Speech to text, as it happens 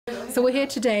So we're here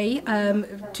today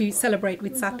to celebrate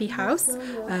with Saathi House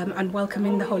and welcome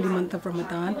in the holy month of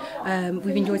Ramadan.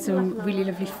 We've enjoyed some really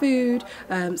lovely food.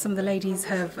 Some of the ladies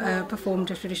have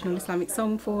performed a traditional Islamic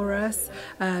song for us,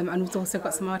 and we've also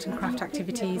got some art and craft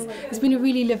activities. It's been a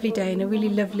really lovely day and a really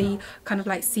lovely kind of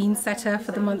like scene setter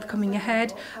for the month coming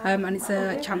ahead, and it's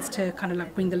a chance to kind of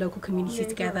like bring the local community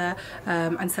together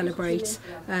and celebrate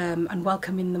and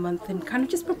welcome in the month and kind of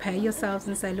just prepare yourselves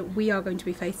and say, look, we are going to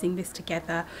be facing this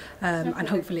together, and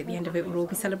hopefully at the end of it we'll all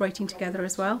be celebrating together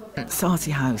as well.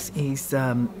 Saathi House is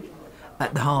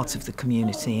at the heart of the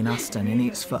community in Aston, and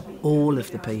it's for all of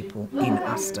the people in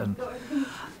Aston.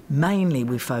 Mainly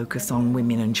we focus on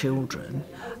women and children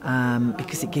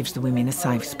because it gives the women a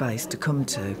safe space to come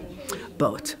to.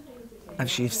 But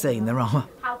as you've seen, there are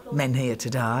men here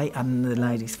today, and the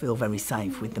ladies feel very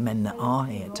safe with the men that are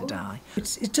here today.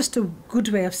 It's just a good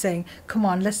way of saying, come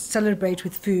on, let's celebrate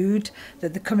with food,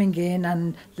 that they're coming in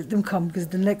and let them come, because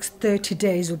the next 30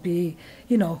 days will be,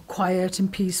 you know, quiet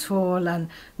and peaceful and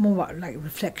more like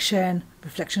reflection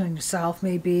on yourself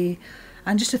maybe,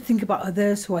 and just to think about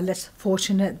others who are less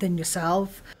fortunate than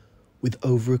yourself. With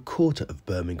over a quarter of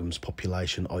Birmingham's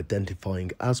population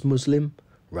identifying as Muslim,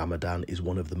 Ramadan is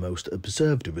one of the most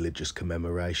observed religious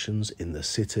commemorations in the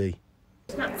city.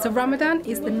 So Ramadan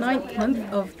is the 9th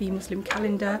month of the Muslim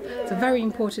calendar. It's a very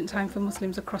important time for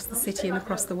Muslims across the city and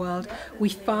across the world. We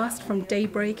fast from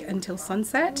daybreak until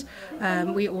sunset.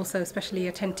 We're also especially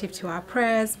attentive to our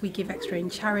prayers. We give extra in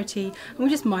charity, and we're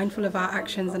just mindful of our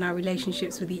actions and our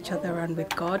relationships with each other and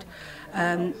with God.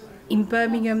 In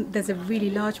Birmingham, there's a really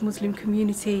large Muslim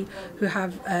community who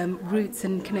have roots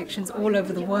and connections all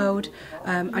over the world,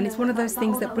 and it's one of those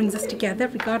things that brings us together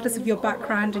regardless of your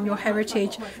background and your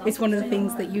heritage. It's one of the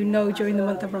things that you know during the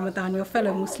month of Ramadan, your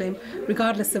fellow Muslim,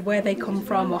 regardless of where they come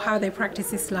from or how they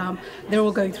practice Islam, they're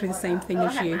all going through the same thing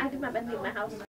as you.